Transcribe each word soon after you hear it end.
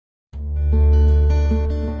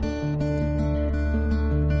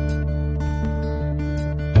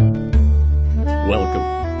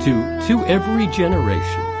Welcome to Every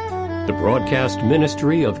Generation, the broadcast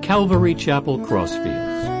ministry of Calvary Chapel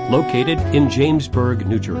Crossfields, located in Jamesburg,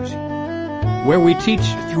 New Jersey, where we teach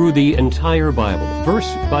through the entire Bible,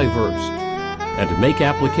 verse by verse, and make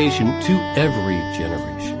application to every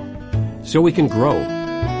generation, so we can grow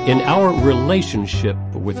in our relationship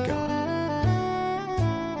with God.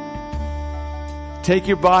 Take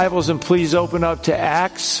your Bibles and please open up to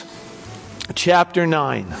Acts chapter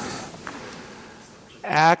 9.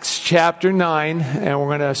 Acts chapter 9, and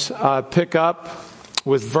we're going to pick up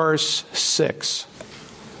with verse 6.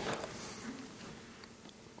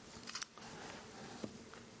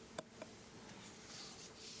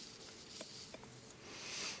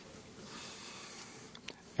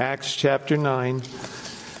 Acts chapter 9,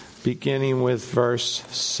 beginning with verse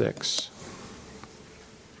 6.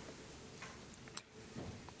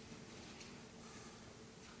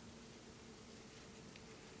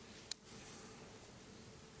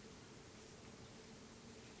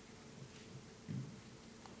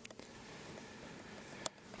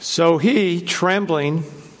 So he, trembling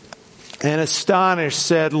and astonished,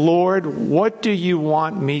 said, "Lord, what do you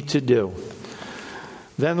want me to do?"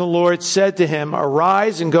 Then the Lord said to him,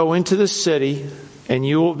 "Arise and go into the city, and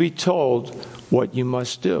you will be told what you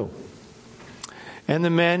must do." And the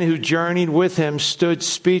men who journeyed with him stood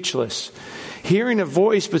speechless, hearing a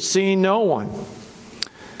voice but seeing no one.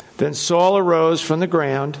 Then Saul arose from the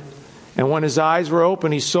ground, and when his eyes were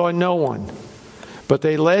open, he saw no one. But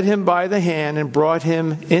they led him by the hand and brought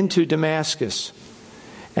him into Damascus.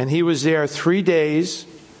 And he was there 3 days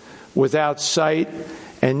without sight,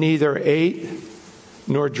 and neither ate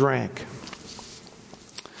nor drank.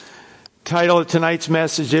 Title of tonight's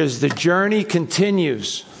message is "The Journey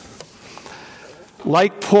Continues."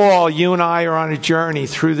 Like Paul, you and I are on a journey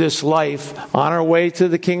through this life on our way to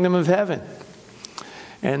the kingdom of heaven.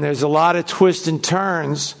 And there's a lot of twists and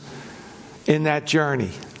turns in that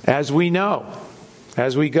journey, as we know.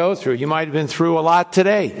 As we go through, you might have been through a lot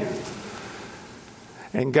today.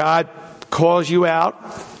 And God calls you out,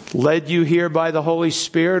 led you here by the Holy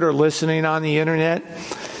Spirit or listening on the internet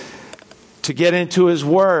to get into His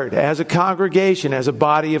Word as a congregation, as a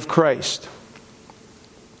body of Christ.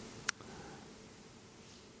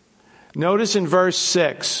 Notice in verse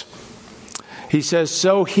 6, he says,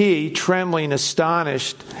 "So he, trembling,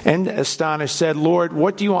 astonished, said, 'Lord,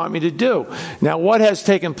 what do you want me to do?'" Now what has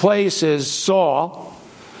taken place is Saul,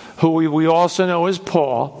 who we also know as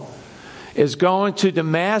Paul, is going to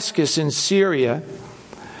Damascus in Syria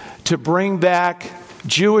to bring back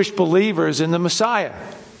Jewish believers in the Messiah,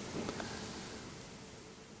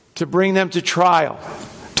 to bring them to trial,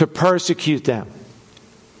 to persecute them.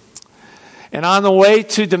 And on the way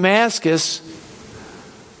to Damascus,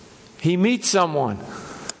 he meets someone.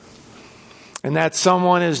 And that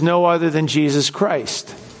someone is no other than Jesus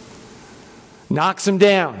Christ. Knocks him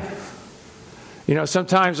down. You know,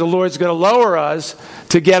 sometimes the Lord's going to lower us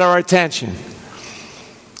to get our attention.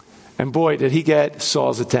 And boy, did he get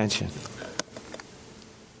Saul's attention.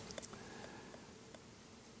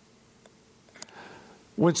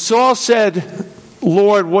 When Saul said,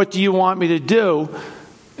 "Lord, what do you want me to do?"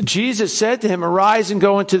 Jesus said to him, "Arise and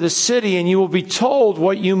go into the city, and you will be told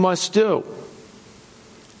what you must do."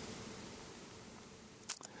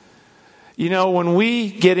 You know, when we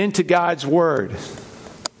get into God's Word,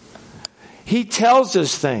 He tells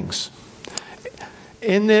us things.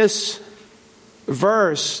 In this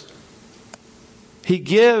verse, He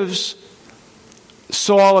gives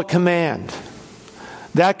Saul a command.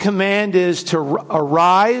 That command is to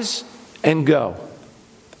arise and go.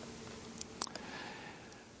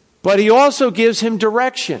 But He also gives him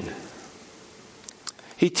direction.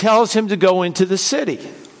 He tells him to go into the city.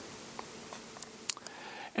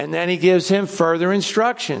 And then He gives him further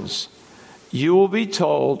instructions. You will be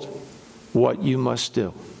told what you must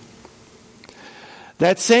do.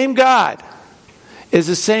 That same God is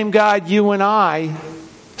the same God you and I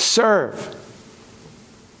serve.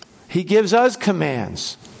 He gives us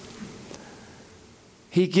commands.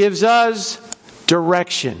 He gives us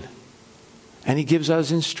direction. And He gives us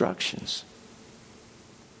instructions.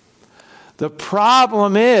 The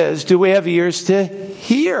problem is, do we have ears to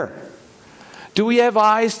hear? Do we have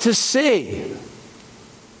eyes to see?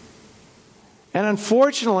 And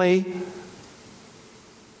unfortunately,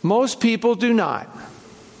 most people do not.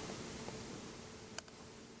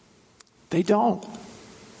 They don't.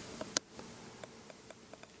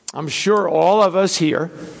 I'm sure all of us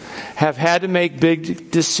here have had to make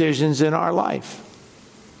big decisions in our life.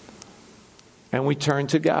 And we turn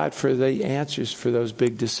to God for the answers for those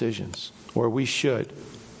big decisions, or we should.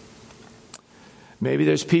 Maybe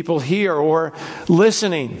there's people here or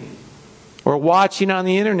listening or watching on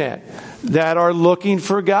the internet that are looking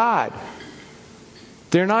for God.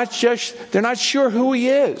 They're not sure who He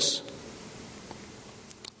is.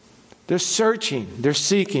 They're searching, they're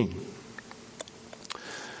seeking.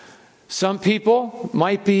 Some people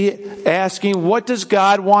might be asking, what does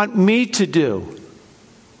God want me to do?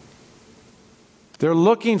 They're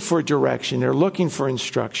looking for direction, they're looking for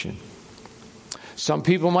instruction. Some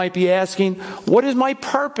people might be asking, what is my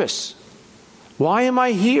purpose? Why am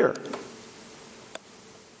I here?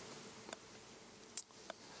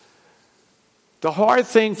 The hard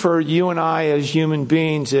thing for you and I as human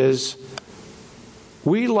beings is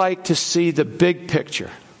we like to see the big picture,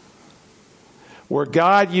 where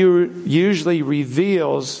God usually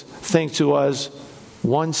reveals things to us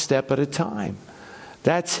one step at a time.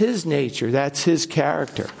 That's His nature. That's His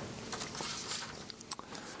character.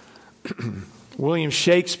 William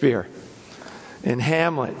Shakespeare in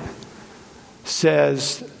Hamlet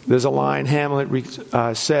says, there's a line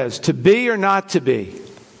Hamlet says, to be or not to be.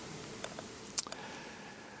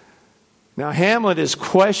 Now, Hamlet is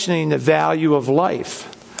questioning the value of life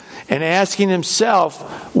and asking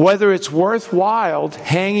himself whether it's worthwhile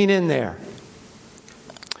hanging in there.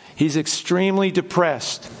 He's extremely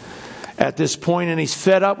depressed at this point, and he's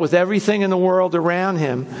fed up with everything in the world around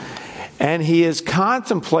him, and he is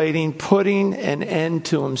contemplating putting an end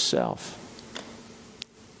to himself.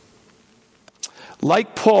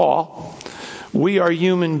 Like Paul, we are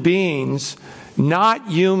human beings, not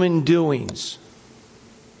human doings.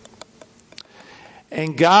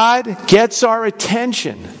 And God gets our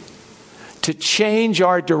attention to change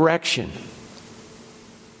our direction.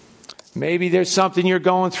 Maybe there's something you're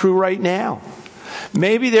going through right now.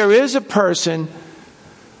 Maybe there is a person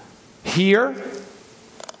here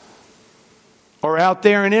or out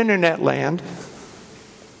there in internet land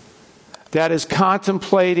that is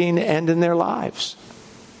contemplating ending their lives.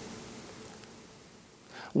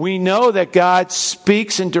 We know that God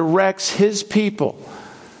speaks and directs His people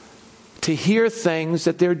to hear things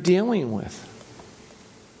that they're dealing with,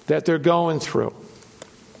 that they're going through.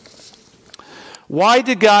 Why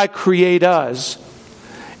did God create us,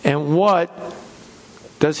 and what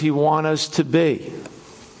does He want us to be?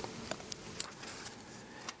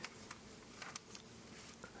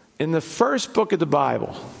 In the first book of the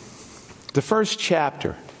Bible, the first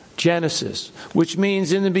chapter, Genesis, which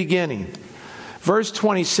means in the beginning, verse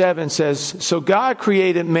 27 says, so God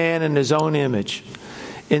created man in His own image.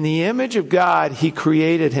 In the image of God, He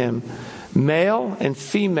created him. Male and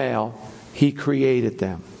female, He created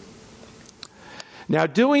them. Now,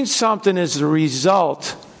 doing something is the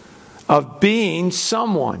result of being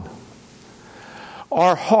someone.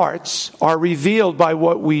 Our hearts are revealed by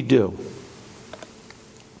what we do.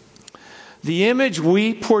 The image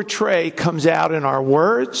we portray comes out in our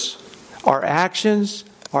words, our actions,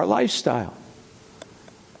 our lifestyle.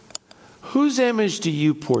 Whose image do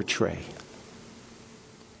you portray?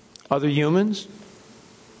 Other humans?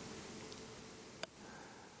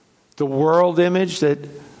 The world image that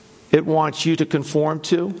it wants you to conform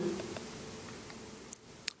to?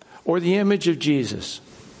 Or the image of Jesus?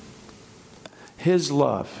 His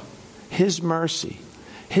love, His mercy,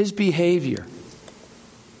 His behavior.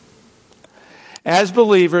 As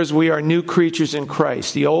believers, we are new creatures in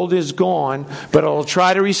Christ. The old is gone, but it'll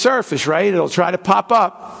try to resurface, right? It'll try to pop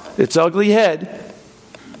up its ugly head.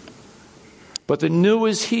 But the new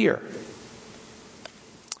is here.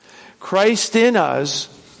 Christ in us,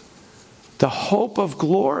 the hope of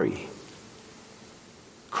glory.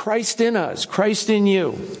 Christ in us, Christ in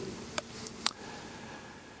you.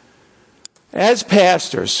 As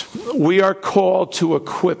pastors, we are called to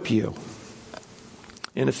equip you.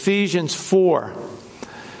 In Ephesians 4,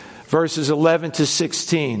 verses 11 to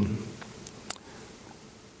 16,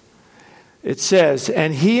 it says,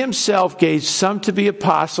 and He Himself gave some to be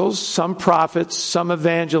apostles, some prophets, some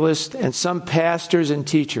evangelists, and some pastors and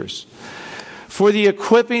teachers, for the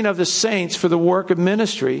equipping of the saints for the work of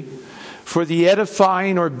ministry, for the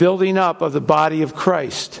edifying or building up of the body of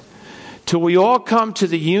Christ, till we all come to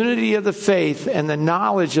the unity of the faith and the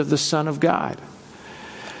knowledge of the Son of God,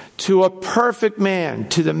 to a perfect man,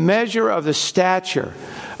 to the measure of the stature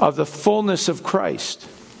of the fullness of Christ,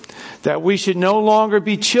 that we should no longer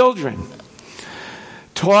be children,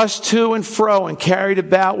 tossed to and fro and carried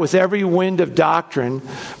about with every wind of doctrine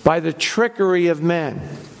by the trickery of men,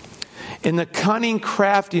 in the cunning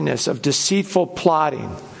craftiness of deceitful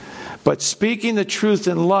plotting, but speaking the truth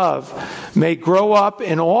in love, may grow up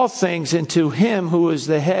in all things into Him who is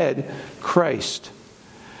the head, Christ,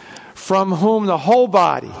 from whom the whole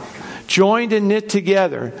body, joined and knit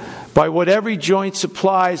together by what every joint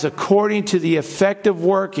supplies according to the effective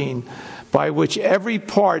working by which every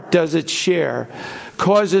part does its share,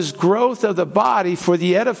 causes growth of the body for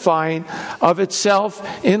the edifying of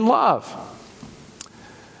itself in love.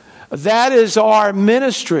 That is our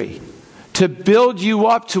ministry, to build you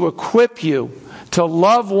up, to equip you, to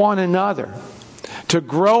love one another, to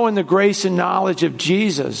grow in the grace and knowledge of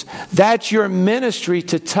Jesus. That's your ministry,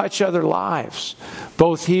 to touch other lives,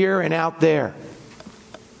 both here and out there.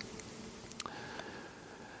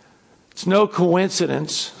 It's no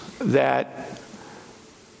coincidence that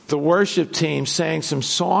the worship team sang some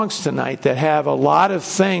songs tonight that have a lot of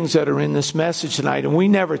things that are in this message tonight. And we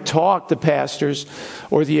never talk, the pastors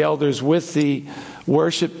or the elders, with the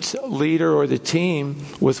worship leader or the team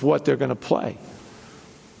with what they're going to play.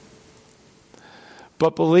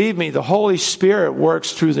 But believe me, the Holy Spirit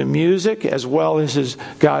works through the music as well as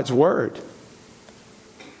God's Word,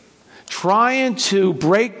 trying to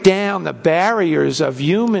break down the barriers of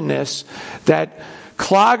humanness that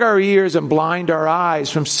clog our ears and blind our eyes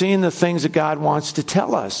from seeing the things that God wants to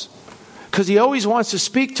tell us. Because He always wants to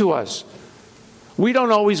speak to us. We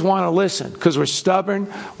don't always want to listen because we're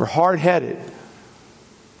stubborn, we're hard-headed.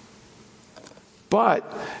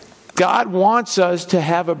 But God wants us to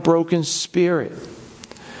have a broken spirit.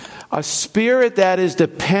 A spirit that is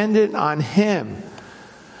dependent on Him.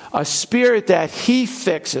 A spirit that He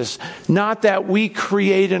fixes, not that we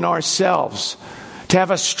create in ourselves. To have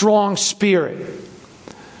a strong spirit.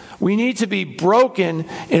 We need to be broken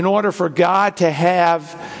in order for God to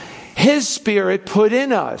have His Spirit put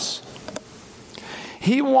in us.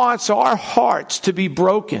 He wants our hearts to be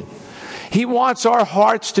broken. He wants our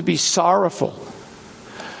hearts to be sorrowful.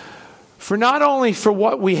 For not only for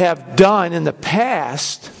what we have done in the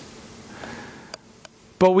past,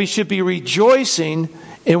 but we should be rejoicing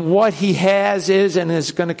in what He is and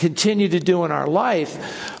is going to continue to do in our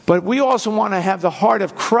life. But we also want to have the heart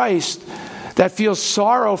of Christ that feels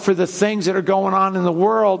sorrow for the things that are going on in the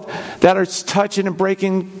world that are touching and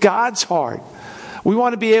breaking God's heart. We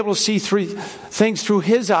want to be able to see things through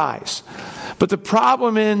His eyes. But the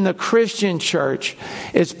problem in the Christian church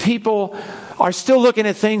is people are still looking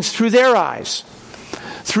at things through their eyes,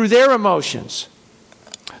 through their emotions,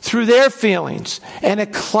 through their feelings, and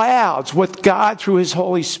it clouds what God, through His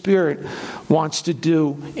Holy Spirit, wants to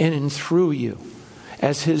do in and through you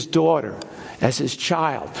as His daughter, as His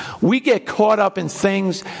child. We get caught up in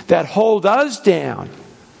things that hold us down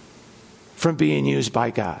from being used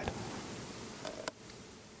by God.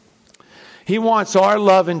 He wants our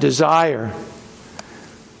love and desire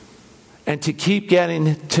and to keep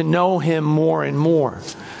getting to know Him more and more.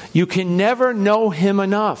 You can never know Him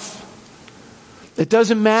enough. It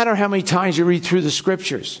doesn't matter how many times you read through the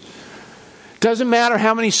Scriptures. It doesn't matter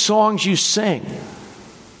how many songs you sing.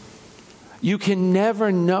 You can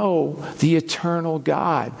never know the eternal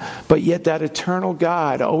God, but yet that eternal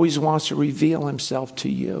God always wants to reveal Himself to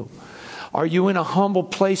you. Are you in a humble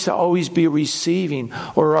place to always be receiving,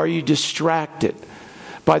 or are you distracted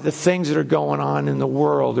by the things that are going on in the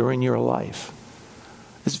world or in your life?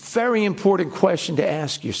 It's a very important question to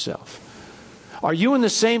ask yourself. Are you in the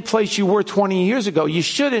same place you were 20 years ago? You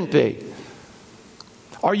shouldn't be.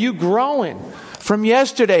 Are you growing from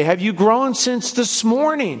yesterday? Have you grown since this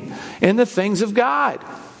morning in the things of God?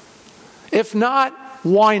 If not,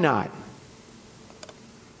 why not?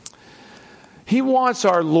 He wants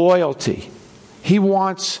our loyalty. He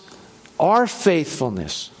wants our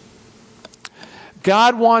faithfulness.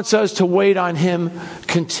 God wants us to wait on Him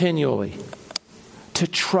continually, to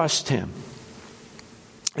trust Him.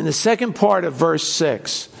 In the second part of verse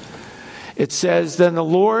 6, it says, "Then the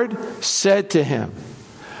Lord said to him,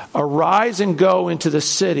 'Arise and go into the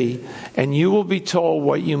city, and you will be told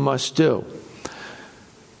what you must do.'"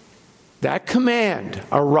 That command,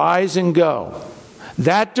 arise and go,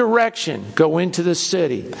 that direction, go into the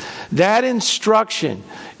city, that instruction,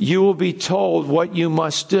 you will be told what you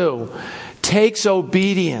must do, takes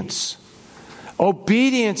obedience.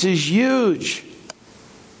 Obedience is huge.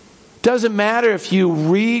 Doesn't matter if you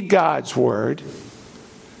read God's Word.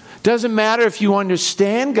 Doesn't matter if you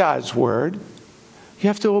understand God's Word. You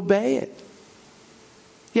have to obey it.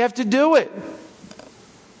 You have to do it.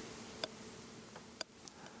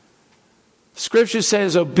 Scripture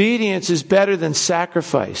says obedience is better than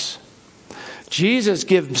sacrifice. Jesus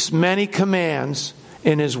gives many commands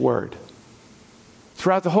in His Word.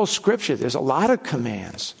 Throughout the whole Scripture, there's a lot of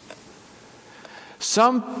commands.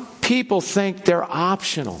 Some people think they're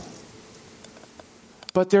optional,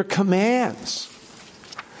 but they're commands.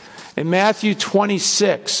 In Matthew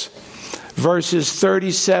 26, verses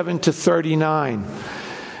 37 to 39,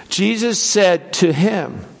 Jesus said to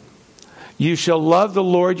him, "You shall love the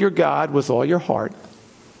Lord your God with all your heart,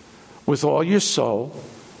 with all your soul,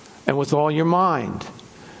 and with all your mind.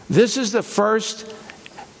 This is the first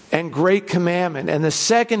and great commandment. And the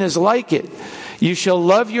second is like it. You shall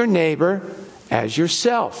love your neighbor as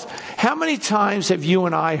yourself. How many times have you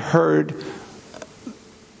and I heard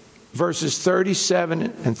verses 37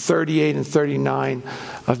 and 38 and 39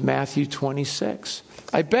 of Matthew 26?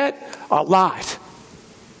 I bet a lot.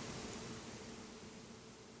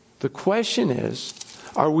 The question is,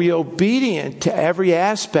 are we obedient to every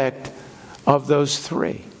aspect of those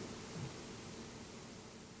three?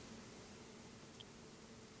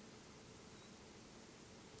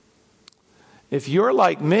 If you're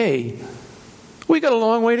like me, we got a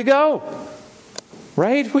long way to go.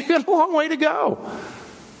 Right? We got a long way to go.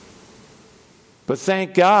 But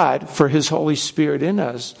thank God for His Holy Spirit in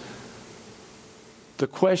us. The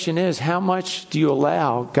question is, how much do you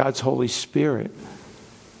allow God's Holy Spirit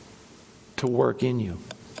to work in you?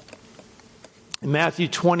 In Matthew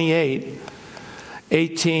 28,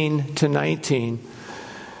 18 to 19,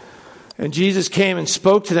 and Jesus came and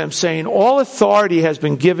spoke to them, saying, all authority has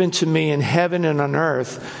been given to me in heaven and on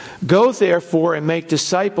earth. Go therefore and make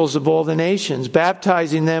disciples of all the nations,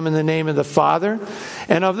 baptizing them in the name of the Father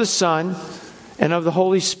and of the Son and of the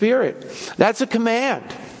Holy Spirit. That's a command.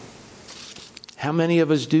 How many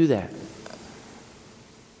of us do that?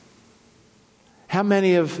 How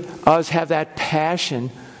many of us have that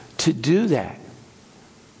passion to do that?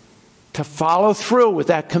 To follow through with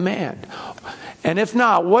that command? And if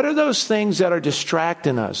not, what are those things that are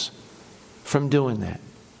distracting us from doing that?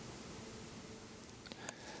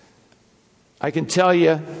 I can tell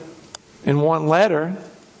you in one letter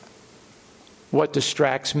what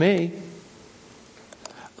distracts me.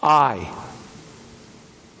 I.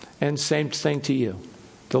 And same thing to you,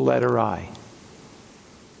 the letter I.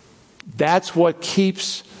 That's what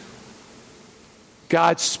keeps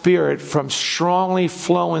God's Spirit from strongly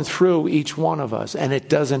flowing through each one of us. And it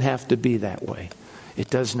doesn't have to be that way. It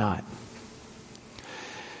does not.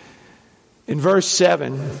 In verse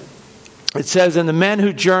 7, it says, and the men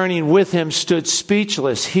who journeyed with him stood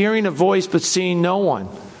speechless, hearing a voice but seeing no one.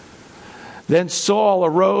 Then Saul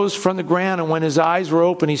arose from the ground, and when his eyes were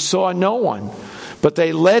open, he saw no one. But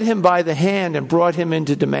they led him by the hand and brought him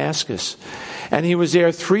into Damascus. And he was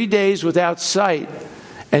there 3 days without sight,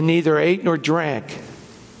 and neither ate nor drank.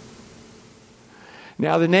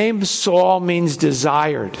 Now the name Saul means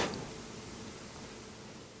desired.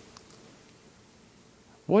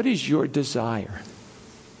 What is your desire?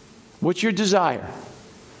 What's your desire?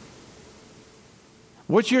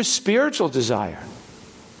 What's your spiritual desire?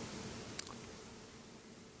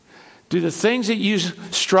 Do the things that you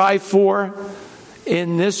strive for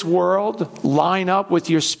in this world line up with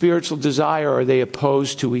your spiritual desire, or are they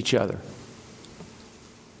opposed to each other?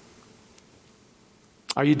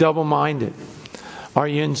 Are you double-minded? Are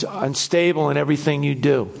you unstable in everything you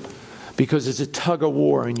do? Because it's a tug of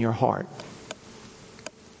war in your heart.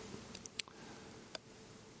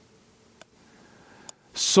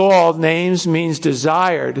 Saul, names means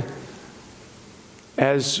desired.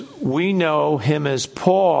 As we know him as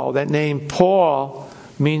Paul, that name Paul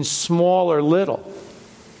means small or little.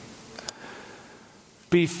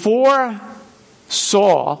 Before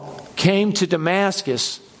Saul came to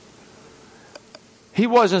Damascus, he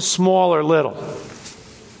wasn't small or little.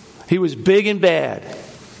 He was big and bad.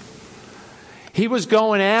 He was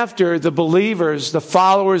going after the believers, the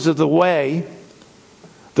followers of the way,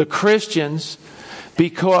 the Christians,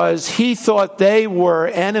 because he thought they were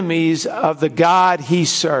enemies of the God he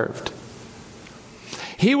served.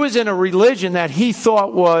 He was in a religion that he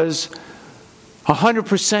thought was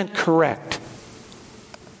 100% correct.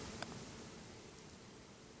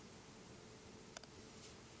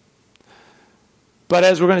 But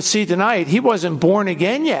as we're going to see tonight, he wasn't born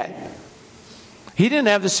again yet. He didn't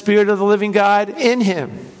have the Spirit of the living God in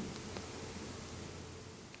him.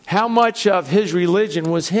 How much of his religion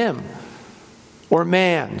was him, or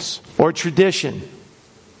man's, or tradition?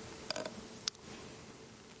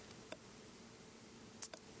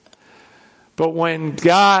 But when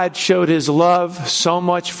God showed his love so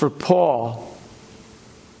much for Paul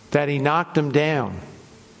that he knocked him down,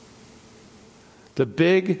 the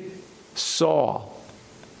big Saul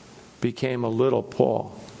became a little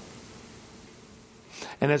Paul.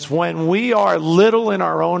 And it's when we are little in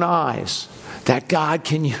our own eyes that God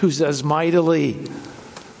can use us mightily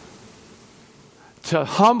to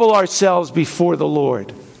humble ourselves before the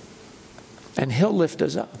Lord. And He'll lift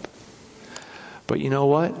us up. But you know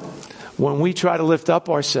what? When we try to lift up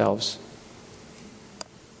ourselves,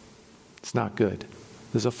 it's not good.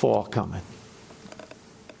 There's a fall coming.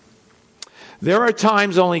 There are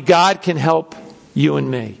times only God can help you and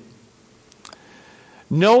me.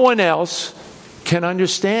 No one else can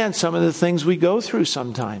understand some of the things we go through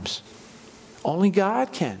sometimes. Only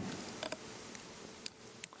God can.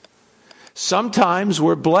 Sometimes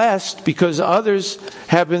we're blessed because others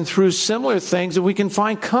have been through similar things and we can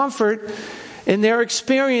find comfort in their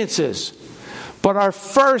experiences. But our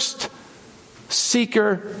first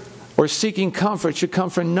seeker or seeking comfort should come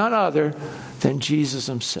from none other than Jesus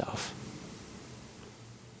himself.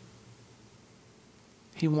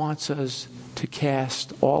 He wants us to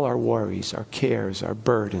cast all our worries, our cares, our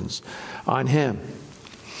burdens on him.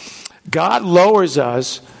 God lowers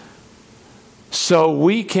us so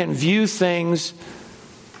we can view things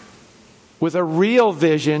with a real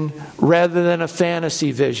vision rather than a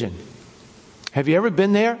fantasy vision. Have you ever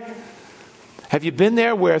been there? Have you been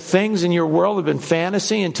there where things in your world have been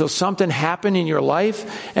fantasy until something happened in your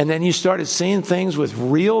life and then you started seeing things with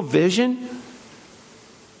real vision?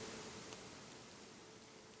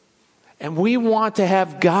 And we want to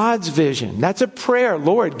have God's vision. That's a prayer.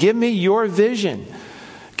 Lord, give me your vision.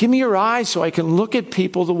 Give me your eyes so I can look at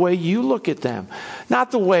people the way you look at them.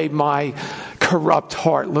 Not the way my corrupt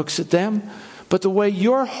heart looks at them, but the way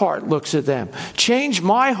your heart looks at them. Change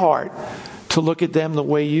my heart to look at them the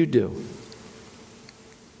way you do.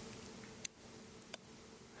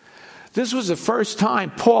 This was the first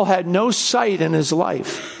time Paul had no sight in his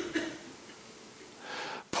life.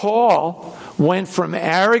 Paul went from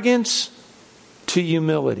arrogance to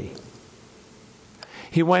humility.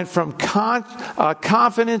 He went from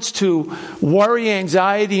confidence to worry,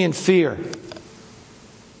 anxiety, and fear.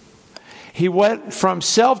 He went from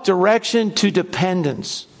self-direction to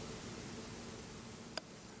dependence.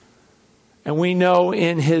 And we know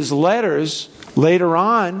in his letters later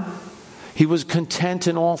on, he was content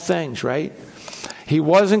in all things, right? He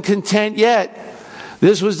wasn't content yet.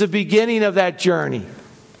 This was the beginning of that journey.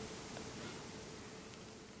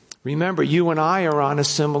 Remember, you and I are on a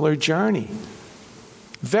similar journey.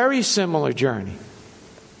 Very similar journey.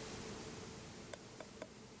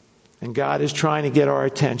 And God is trying to get our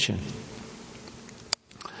attention.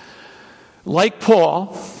 Like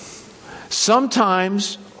Paul,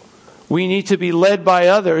 sometimes we need to be led by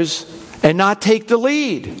others and not take the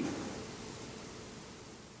lead.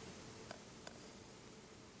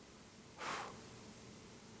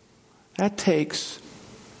 That takes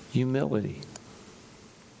humility.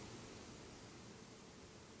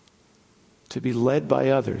 To be led by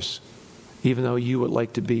others, even though you would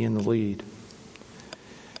like to be in the lead.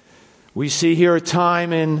 We see here a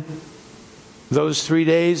time in those 3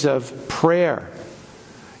 days of prayer.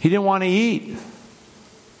 He didn't want to eat.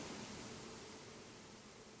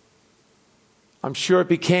 I'm sure it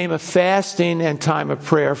became a fasting and time of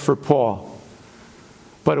prayer for Paul.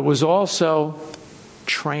 But it was also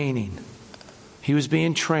training. He was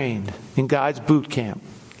being trained in God's boot camp.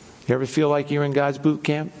 You ever feel like you're in God's boot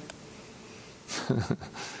camp?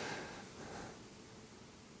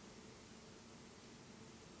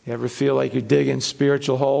 You ever feel like you're digging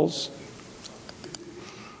spiritual holes?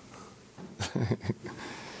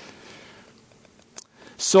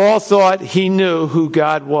 Saul thought he knew who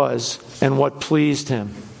God was and what pleased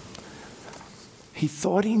him. He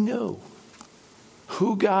thought he knew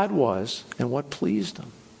who God was and what pleased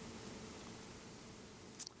him.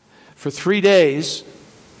 For 3 days,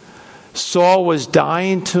 Saul was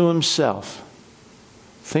dying to himself.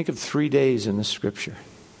 Think of 3 days in the scripture.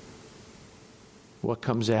 What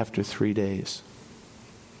comes after 3 days?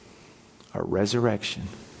 A resurrection.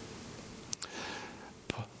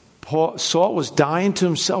 Saul was dying to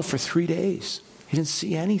himself for 3 days. He didn't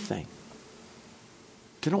see anything.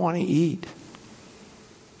 Didn't want to eat.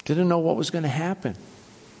 Didn't know what was going to happen.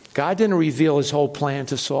 God didn't reveal his whole plan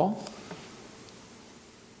to Saul.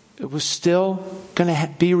 It was still going to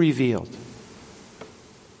be revealed.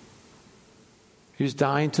 He was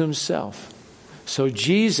dying to himself. So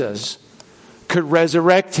Jesus could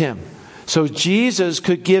resurrect him. So Jesus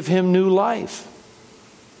could give him new life.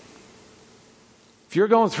 If you're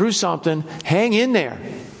going through something, hang in there.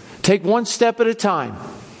 Take one step at a time.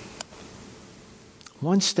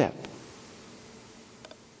 One step.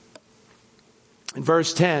 In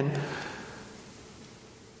verse 10,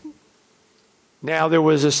 now there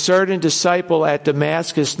was a certain disciple at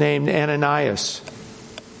Damascus named Ananias.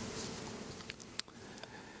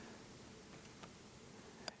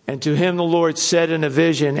 And to him the Lord said in a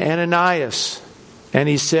vision, Ananias. And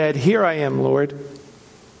he said, Here I am, Lord.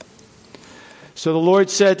 So the Lord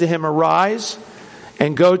said to him, Arise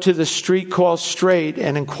and go to the street called Straight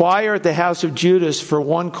and inquire at the house of Judas for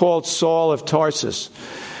one called Saul of Tarsus.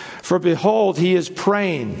 For behold, he is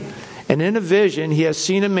praying. And in a vision he has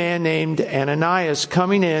seen a man named Ananias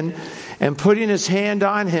coming in and putting his hand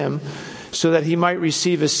on him so that he might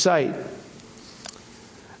receive his sight.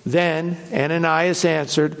 Then Ananias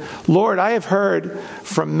answered, Lord, I have heard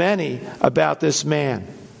from many about this man,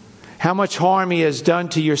 how much harm he has done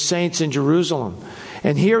to your saints in Jerusalem.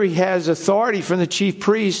 And here he has authority from the chief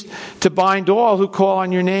priest to bind all who call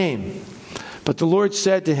on your name. But the Lord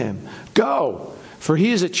said to him, Go, for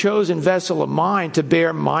he is a chosen vessel of mine to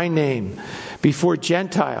bear my name before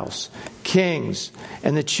Gentiles, kings,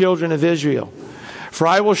 and the children of Israel. For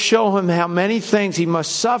I will show him how many things he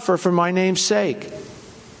must suffer for my name's sake.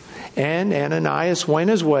 And Ananias went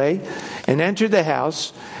his way and entered the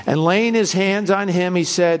house, and laying his hands on him, he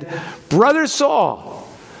said, Brother Saul,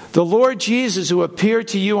 the Lord Jesus, who appeared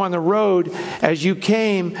to you on the road as you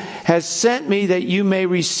came, has sent me that you may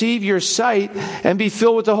receive your sight and be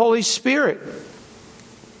filled with the Holy Spirit.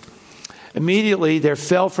 Immediately there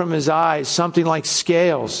fell from his eyes something like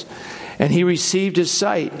scales, and he received his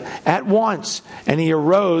sight at once, and he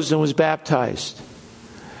arose and was baptized.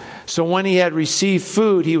 So when he had received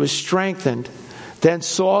food, he was strengthened. Then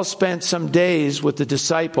Saul spent some days with the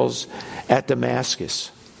disciples at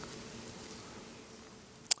Damascus.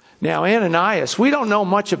 Now, Ananias, we don't know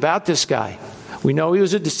much about this guy. We know he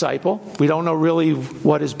was a disciple. We don't know really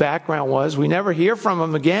what his background was. We never hear from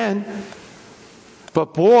him again.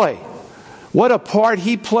 But boy, what a part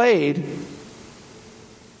he played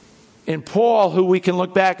in Paul, who we can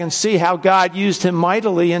look back and see how God used him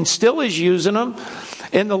mightily and still is using him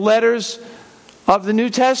in the letters of the New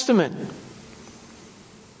Testament.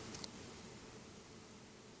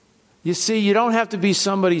 You see, you don't have to be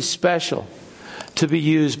somebody special to be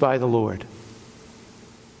used by the Lord.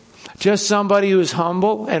 Just somebody who is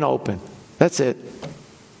humble and open. That's it.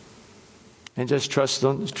 And just trust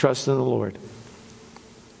in the Lord.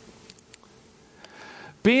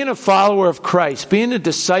 Being a follower of Christ, being a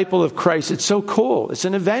disciple of Christ, it's so cool. It's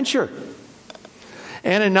an adventure.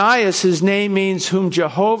 Ananias, his name means whom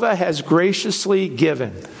Jehovah has graciously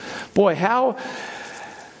given. Boy, how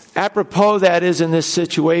apropos that is in this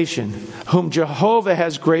situation. Whom Jehovah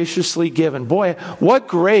has graciously given. Boy, what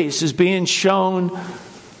grace is being shown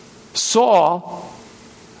Saul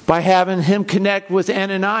by having him connect with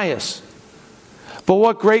Ananias. But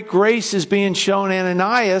what great grace is being shown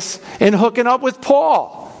Ananias in hooking up with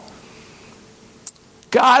Paul.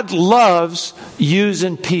 God loves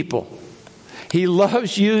using people. He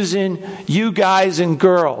loves using you guys and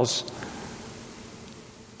girls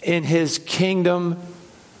in his kingdom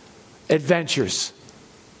adventures.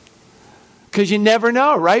 Because you never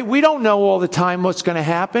know, right? We don't know all the time what's going to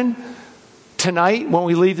happen tonight when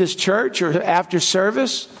we leave this church or after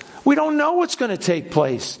service. We don't know what's going to take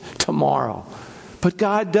place tomorrow. But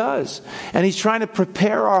God does. And He's trying to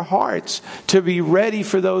prepare our hearts to be ready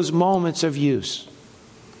for those moments of use.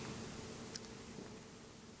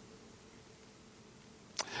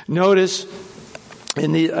 Notice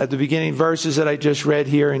in the beginning verses that I just read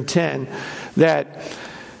here in 10 that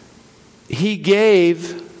he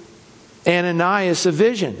gave Ananias a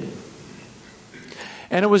vision.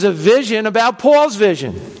 And it was a vision about Paul's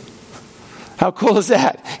vision. How cool is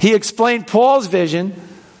that? He explained Paul's vision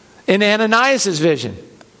in Ananias' vision.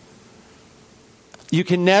 You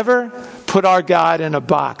can never put our God in a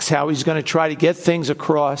box, how He's going to try to get things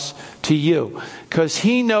across to you. Because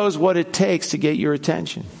He knows what it takes to get your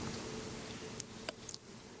attention.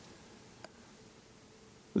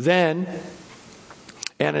 Then,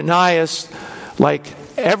 Ananias, like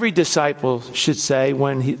every disciple should say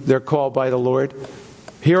when they're called by the Lord,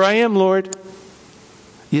 "Here I am, Lord."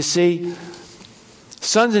 You see,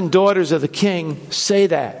 sons and daughters of the King say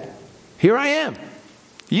that. "Here I am.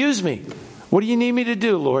 Use me. What do you need me to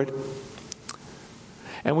do, Lord?"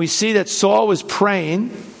 And we see that Saul was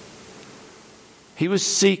praying. He was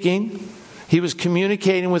seeking. He was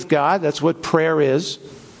communicating with God. That's what prayer is.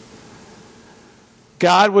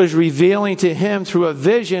 God was revealing to him through a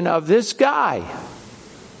vision of this guy,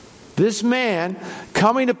 this man,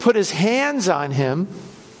 coming to put his hands on him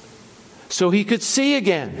so he could see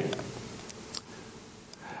again.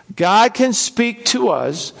 God can speak to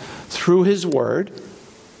us through His Word.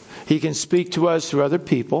 He can speak to us through other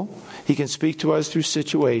people. He can speak to us through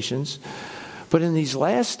situations. But in these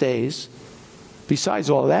last days, besides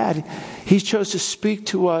all that, He chose to speak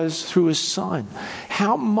to us through His Son.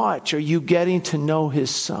 How much are you getting to know His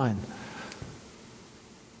Son?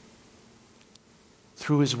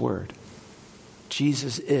 Through His Word.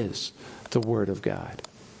 Jesus is the Word of God.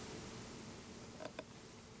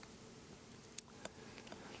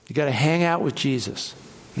 You got to hang out with Jesus.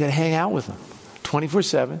 You got to hang out with Him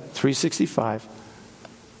 24/7, 365,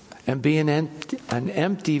 and be an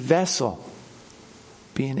empty vessel.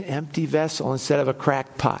 Be an empty vessel instead of a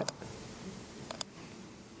cracked pot.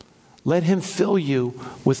 Let Him fill you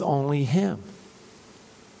with only Him.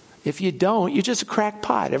 If you don't, you're just a cracked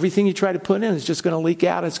pot. Everything you try to put in is just going to leak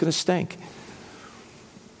out. It's going to stink.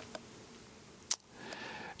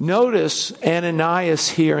 Notice Ananias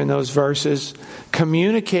here in those verses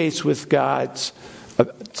communicates with God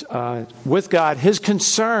his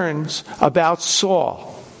concerns about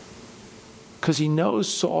Saul, because he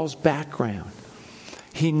knows Saul's background.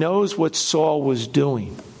 He knows what Saul was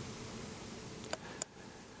doing.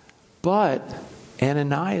 But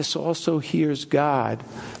Ananias also hears God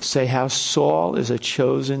say how Saul is a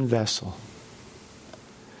chosen vessel.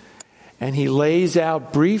 And he lays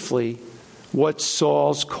out briefly what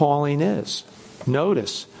Saul's calling is.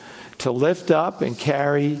 Notice, to lift up and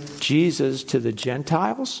carry Jesus to the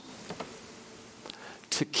Gentiles,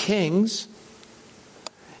 to kings,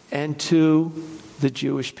 and to the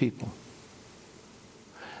Jewish people.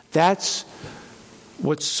 That's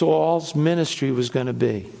what Saul's ministry was going to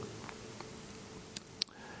be.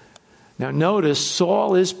 Now notice,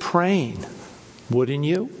 Saul is praying. Wouldn't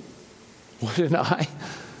you? Wouldn't I?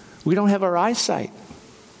 We don't have our eyesight.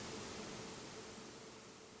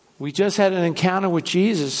 We just had an encounter with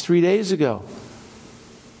Jesus 3 days ago.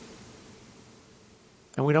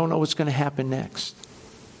 And we don't know what's going to happen next.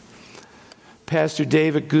 Pastor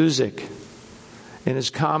David Guzik, in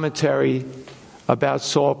his commentary about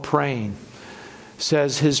Saul praying,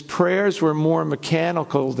 says his prayers were more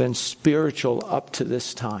mechanical than spiritual up to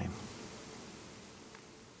this time.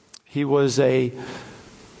 He was a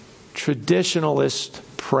traditionalist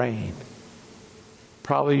praying,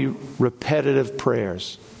 probably repetitive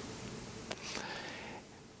prayers.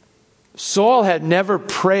 Saul had never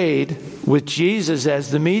prayed with Jesus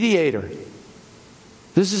as the mediator.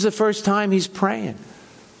 This is the first time he's praying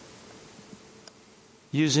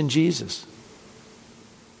using Jesus.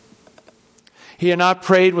 He had not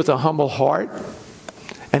prayed with a humble heart,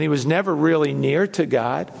 and he was never really near to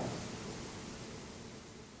God.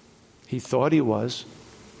 He thought he was.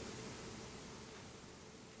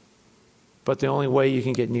 But the only way you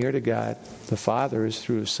can get near to God, the Father, is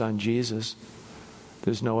through His Son, Jesus.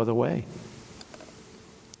 There's no other way.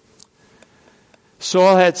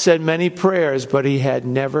 Saul had said many prayers, but he had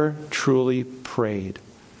never truly prayed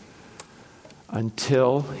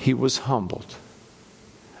until he was humbled,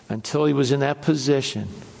 until he was in that position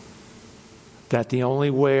that the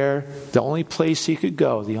only place he could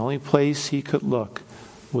go, the only place he could look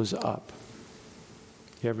was up.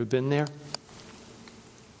 You ever been there?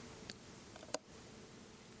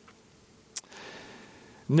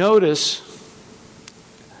 Notice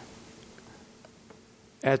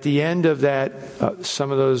at the end of that,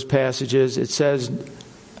 some of those passages, it says,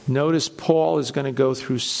 notice Paul is going to go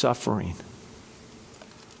through suffering.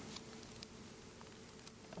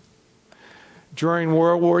 During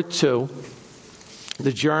World War II,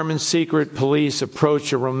 the German secret police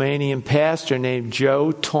approached a Romanian pastor named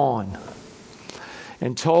Joe Taun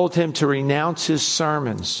and told him to renounce his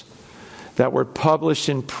sermons that were published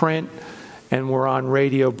in print and were on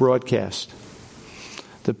radio broadcast.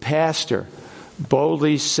 The pastor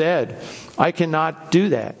boldly said, "I cannot do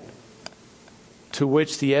that." To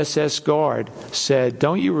which the SS guard said,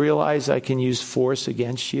 "Don't you realize I can use force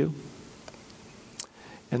against you?"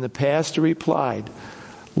 And the pastor replied,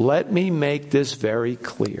 "Let me make this very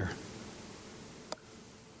clear.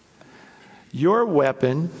 Your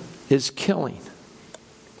weapon is killing.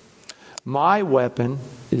 My weapon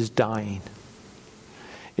is dying.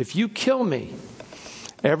 If you kill me,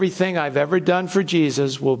 everything I've ever done for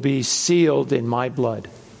Jesus will be sealed in my blood.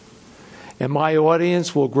 And my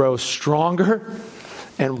audience will grow stronger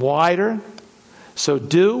and wider. So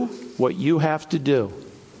do what you have to do."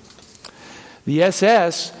 The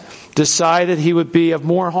SS decided he would be of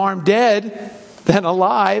more harm dead than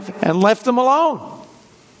alive and left him alone.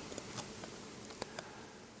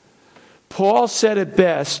 Paul said it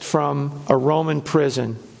best from a Roman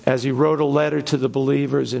prison as he wrote a letter to the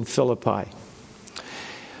believers in Philippi.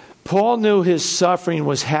 Paul knew his suffering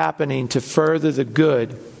was happening to further the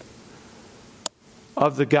good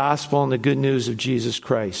of the gospel and the good news of Jesus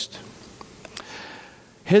Christ.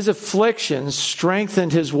 His afflictions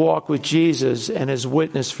strengthened his walk with Jesus and his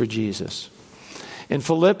witness for Jesus. In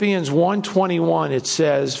Philippians 1:21 it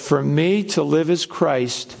says, "For me to live is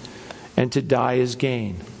Christ and to die is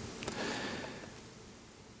gain."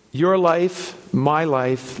 Your life, my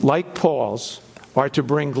life, like Paul's, are to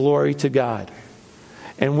bring glory to God.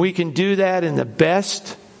 And we can do that in the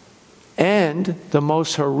best and the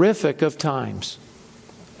most horrific of times.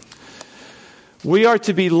 We are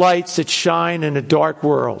to be lights that shine in a dark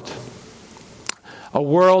world. A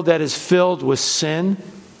world that is filled with sin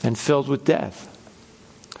and filled with death.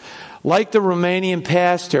 Like the Romanian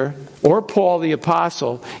pastor or Paul the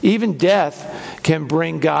apostle, even death can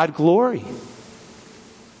bring God glory.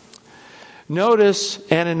 Notice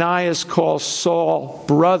Ananias calls Saul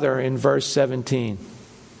brother in verse 17.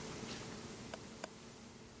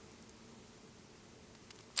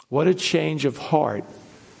 What a change of heart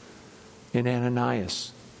in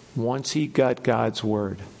Ananias once he got God's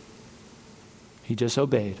word. He just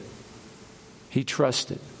obeyed. He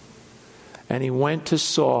trusted. And he went to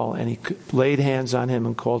Saul and he laid hands on him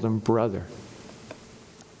and called him brother.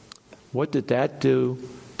 What did that do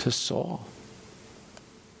to Saul?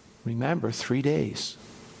 Remember, 3 days.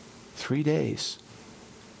 3 days.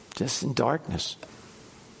 Just in darkness.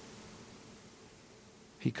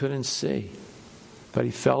 He couldn't see. But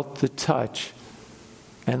he felt the touch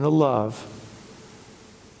and the love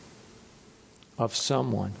of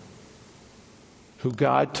someone who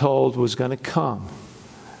God told was going to come.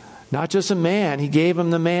 Not just a man, he gave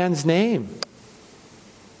him the man's name.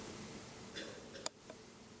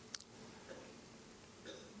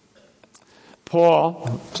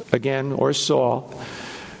 Paul, again, or Saul,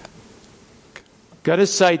 got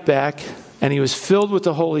his sight back and he was filled with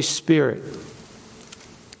the Holy Spirit.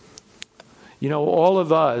 You know, all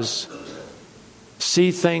of us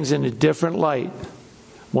see things in a different light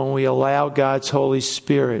when we allow God's Holy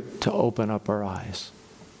Spirit to open up our eyes.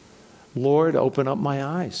 Lord, open up my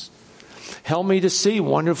eyes. Help me to see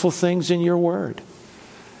wonderful things in your word.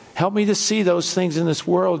 Help me to see those things in this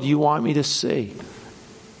world you want me to see.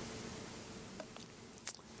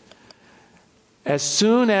 As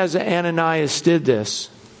soon as Ananias did this,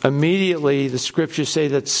 immediately the scriptures say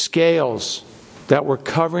that scales that were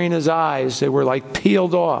covering his eyes, they were like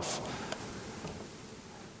peeled off.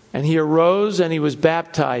 And he arose and he was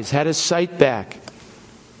baptized, had his sight back.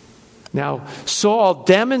 Now, Saul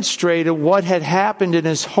demonstrated what had happened in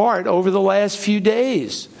his heart over the last few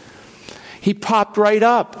days. He popped right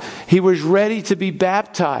up. He was ready to be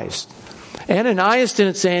baptized. Ananias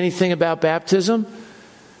didn't say anything about baptism.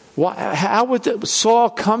 How would Saul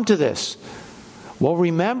come to this? Well,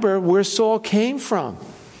 remember where Saul came from.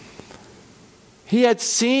 He had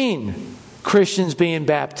seen Christians being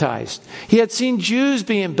baptized. He had seen Jews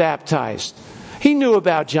being baptized. He knew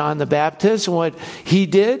about John the Baptist and what he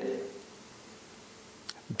did.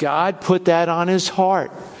 God put that on his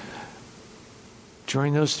heart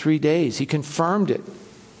during those 3 days. He confirmed it.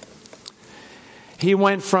 He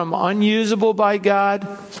went from unusable by God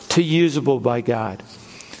to usable by God.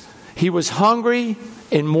 He was hungry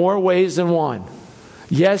in more ways than one.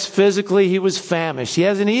 Yes, physically he was famished. He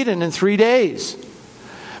hasn't eaten in 3 days.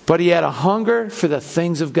 But he had a hunger for the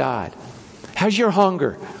things of God. How's your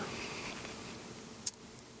hunger?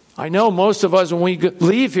 I know most of us when we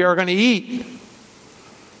leave here are going to eat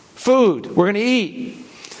food. We're going to eat.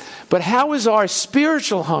 But how is our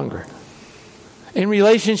spiritual hunger in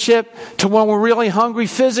relationship to when we're really hungry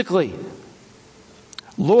physically?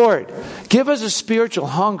 Lord, give us a spiritual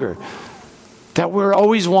hunger that we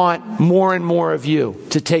always want more and more of you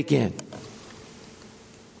to take in.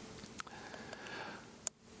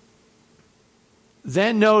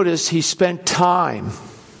 Then notice he spent time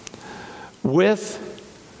with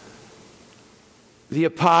the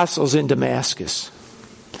apostles in Damascus.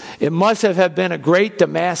 It must have been a great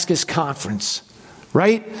Damascus conference,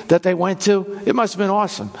 right? That they went to. It must have been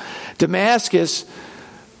awesome. Damascus,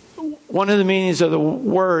 one of the meanings of the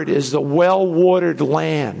word is the well-watered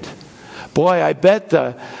land. Boy, I bet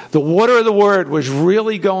the water of the word was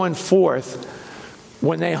really going forth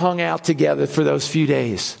when they hung out together for those few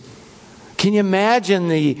days. Can you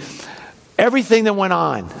imagine everything that went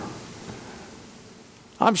on?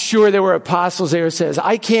 I'm sure there were apostles there who says,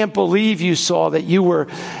 I can't believe you saw that you were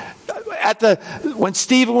when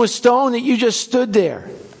Stephen was stoned, that you just stood there.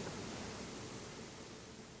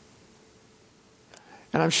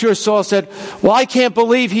 And I'm sure Saul said, well, I can't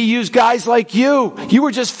believe he used guys like you. You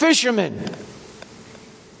were just fishermen.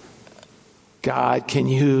 God can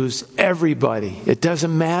use everybody. It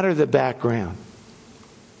doesn't matter the background.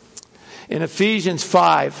 In Ephesians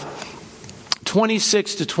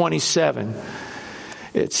 5:26-27,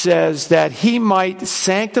 it says that he might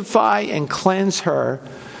sanctify and cleanse her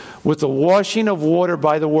with the washing of water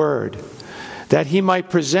by the word, that he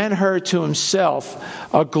might present her to himself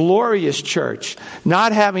a glorious church,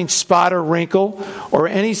 not having spot or wrinkle or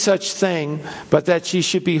any such thing, but that she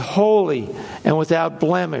should be holy and without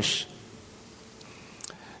blemish.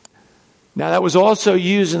 Now that was also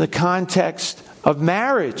used in the context of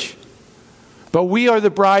marriage. But we are the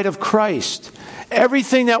bride of Christ.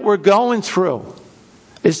 Everything that we're going through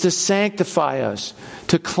is to sanctify us,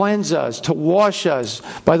 to cleanse us, to wash us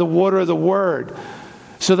by the water of the word,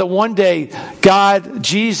 so that one day God,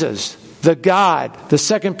 Jesus, the God, the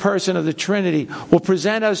second person of the Trinity, will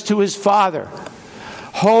present us to his Father,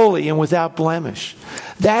 holy and without blemish.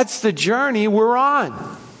 That's the journey we're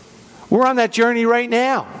on. We're on that journey right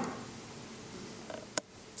now.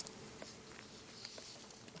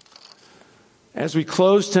 As we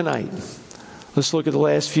close tonight, let's look at the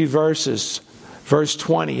last few verses. Verse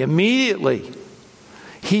 20. Immediately,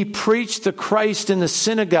 he preached the Christ in the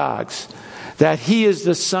synagogues, that he is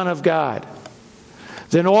the Son of God.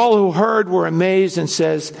 Then all who heard were amazed and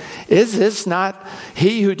says, is this not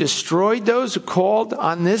he who destroyed those who called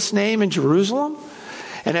on this name in Jerusalem?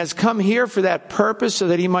 And has come here for that purpose, so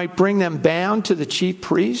that he might bring them bound to the chief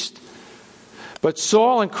priest? But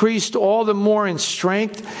Saul increased all the more in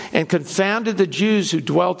strength and confounded the Jews who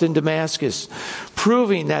dwelt in Damascus,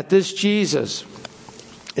 proving that this Jesus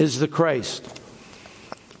is the Christ.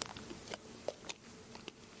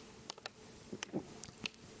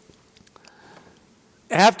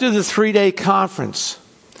 After the 3-day conference,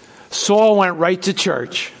 Saul went right to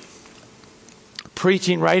church,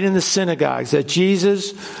 preaching right in the synagogues that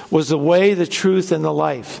Jesus was the way, the truth, and the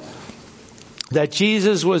life. That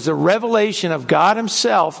Jesus was the revelation of God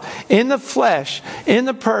himself in the flesh, in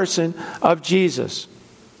the person of Jesus.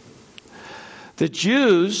 The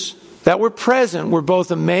Jews that were present were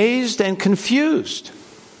both amazed and confused.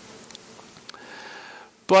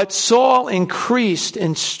 But Saul increased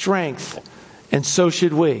in strength, and so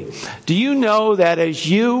should we. Do you know that as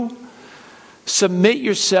you submit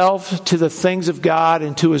yourself to the things of God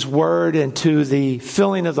and to his word and to the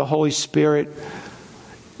filling of the Holy Spirit,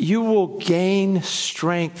 you will gain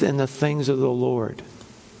strength in the things of the Lord?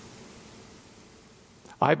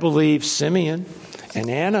 I believe Simeon and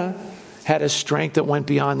Anna had a strength that went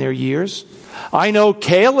beyond their years. I know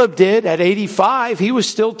Caleb did at 85. He was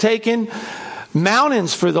still taking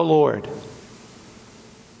mountains for the Lord.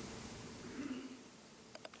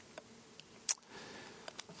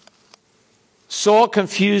 Saul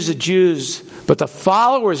confused the Jews, but the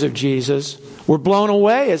followers of Jesus were blown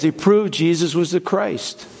away as he proved Jesus was the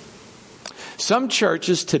Christ. Some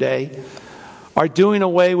churches today are doing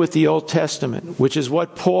away with the Old Testament, which is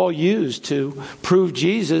what Paul used to prove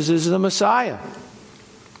Jesus is the Messiah.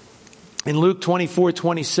 In Luke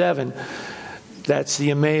 24:27, that's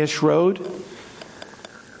the Emmaus Road,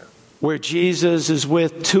 where Jesus is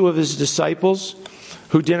with two of his disciples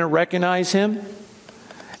who didn't recognize him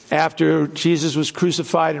after Jesus was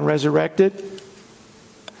crucified and resurrected.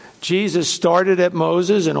 Jesus started at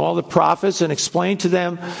Moses and all the prophets and explained to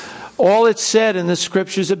them all it said in the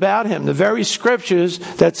scriptures about him, the very scriptures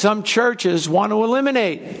that some churches want to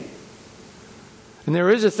eliminate. And there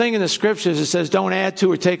is a thing in the scriptures that says don't add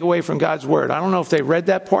to or take away from God's word. I don't know if they read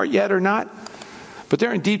that part yet or not, but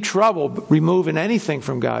they're in deep trouble removing anything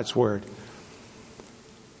from God's word.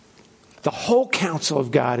 The whole counsel of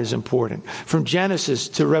God is important, from Genesis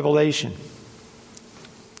to Revelation.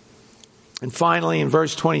 And finally, in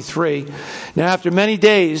verse 23, now after many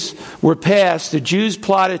days were passed, the Jews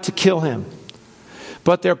plotted to kill him.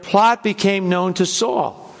 But their plot became known to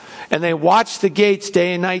Saul, and they watched the gates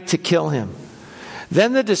day and night to kill him.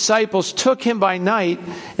 Then the disciples took him by night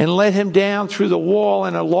and let him down through the wall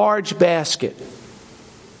in a large basket.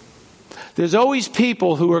 There's always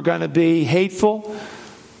people who are going to be hateful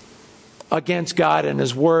against God and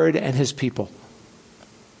his word and his people.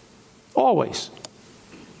 Always.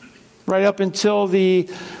 Right up until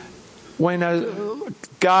when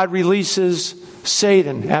God releases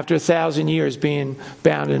Satan after 1,000 years being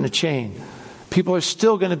bound in a chain. People are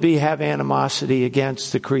still going to have animosity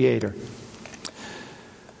against the Creator. I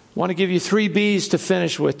want to give you 3 B's to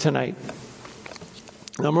finish with tonight.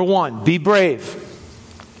 Number 1, be brave.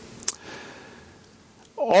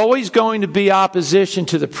 Always going to be opposition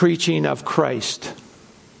to the preaching of Christ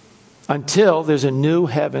until there's a new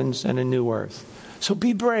heavens and a new earth. So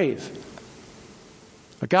be brave.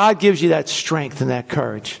 God gives you that strength and that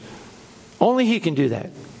courage. Only he can do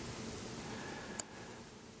that.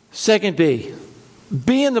 Second B,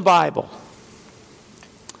 be in the Bible.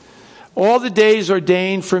 All the days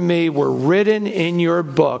ordained for me were written in your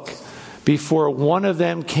book before one of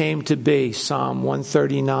them came to be. Psalm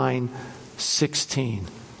 139:16.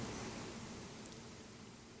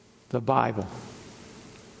 The Bible.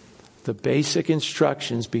 The basic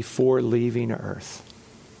instructions before leaving earth.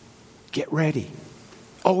 Get ready.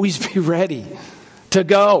 Always be ready to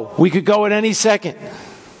go. We could go at any second.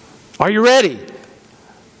 Are you ready?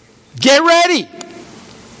 Get ready.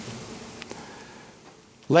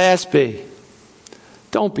 Last B.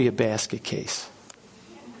 Don't be a basket case.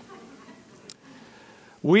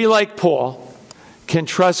 We, like Paul, can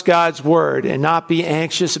trust God's word and not be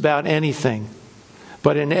anxious about anything,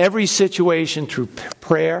 But in every situation, through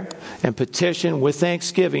prayer and petition with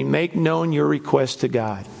thanksgiving, make known your request to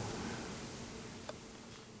God.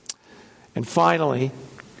 And finally,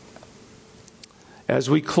 as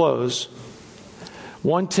we close,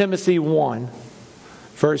 1 Timothy 1,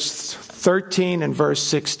 verse 13 and verse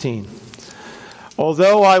 16.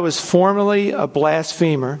 Although I was formerly a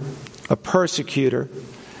blasphemer, a persecutor,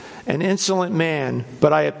 an insolent man,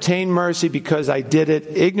 but I obtained mercy because I did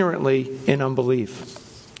it ignorantly in unbelief.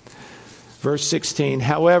 Verse 16,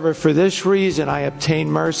 however, for this reason I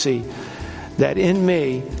obtained mercy, that in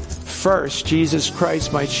me, first, Jesus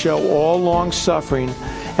Christ might show all long-suffering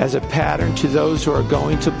as a pattern to those who are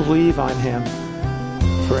going to believe on him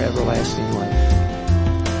for everlasting life.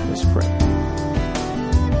 Let's pray.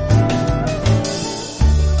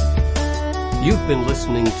 You've been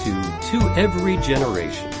listening to Every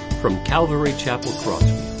Generation from Calvary Chapel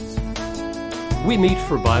Crossfields. We meet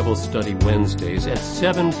for Bible study Wednesdays at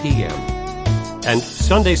 7 p.m. and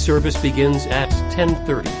Sunday service begins at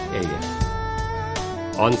 10:30 a.m.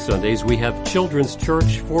 On Sundays, we have children's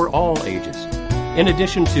church for all ages, in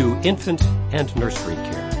addition to infant and nursery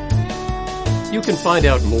care. You can find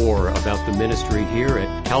out more about the ministry here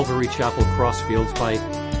at Calvary Chapel Crossfields by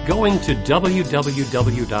going to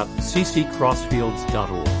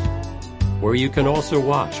www.cccrossfields.org, where you can also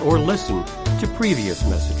watch or listen to previous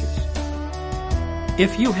messages.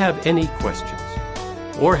 If you have any questions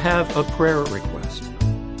or have a prayer request,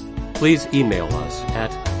 please email us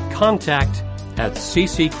at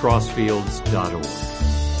contact@cccrossfields.org.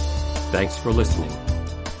 Thanks for listening,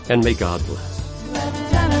 and may God bless.